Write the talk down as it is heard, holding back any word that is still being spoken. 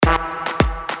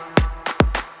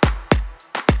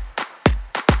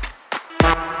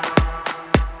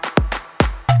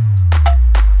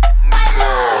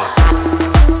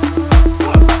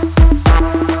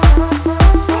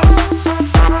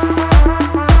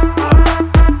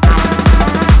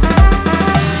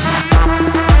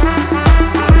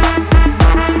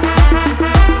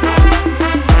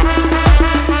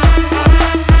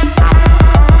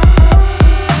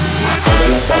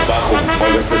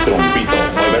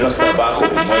hasta abajo,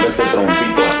 mueve ese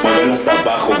trompito, muévelo hasta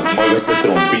abajo, mueve ese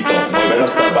trompito, muévelo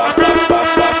hasta abajo,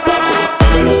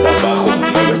 muévelo hasta abajo,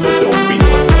 mueve ese trompito,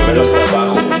 muévelo hasta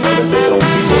abajo, mueve ese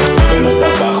trompito, muévelo hasta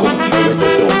abajo, mueve ese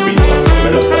trompito,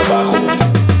 muévelo hasta abajo,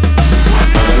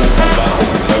 muévelo hasta abajo,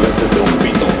 mueve ese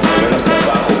trompito, muévelo hasta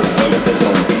abajo, mueve ese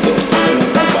trompito, muévelo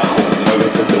hasta abajo, mueve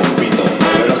ese trompito,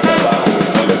 muévelo hasta abajo,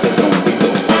 mueve ese trompito,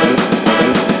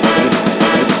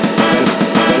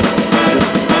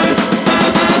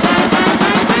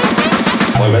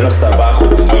 muévelo hasta abajo,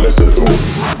 mueve ese trompito.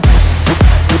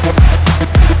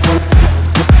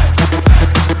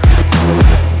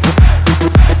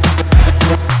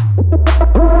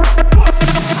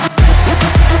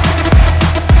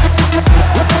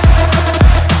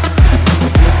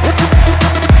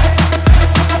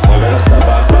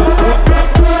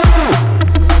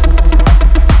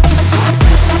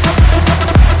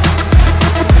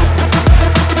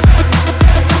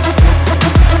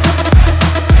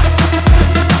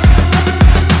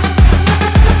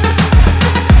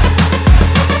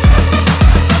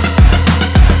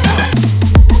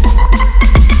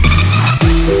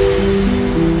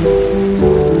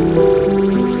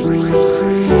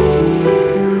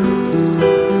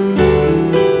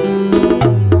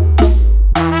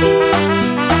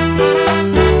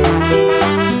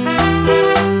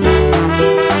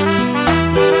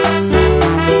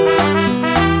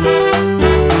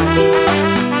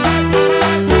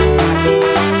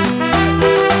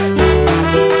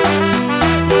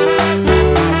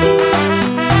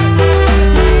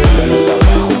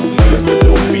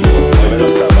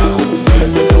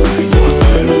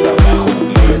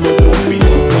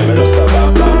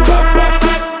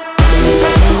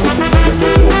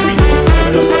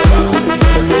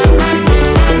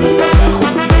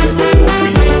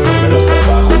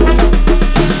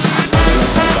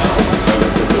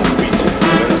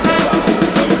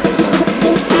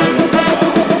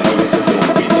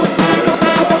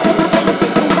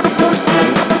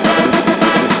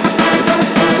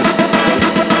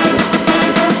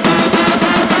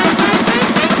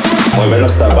 Muévelo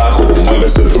hasta abajo, mueve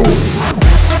ese trompito.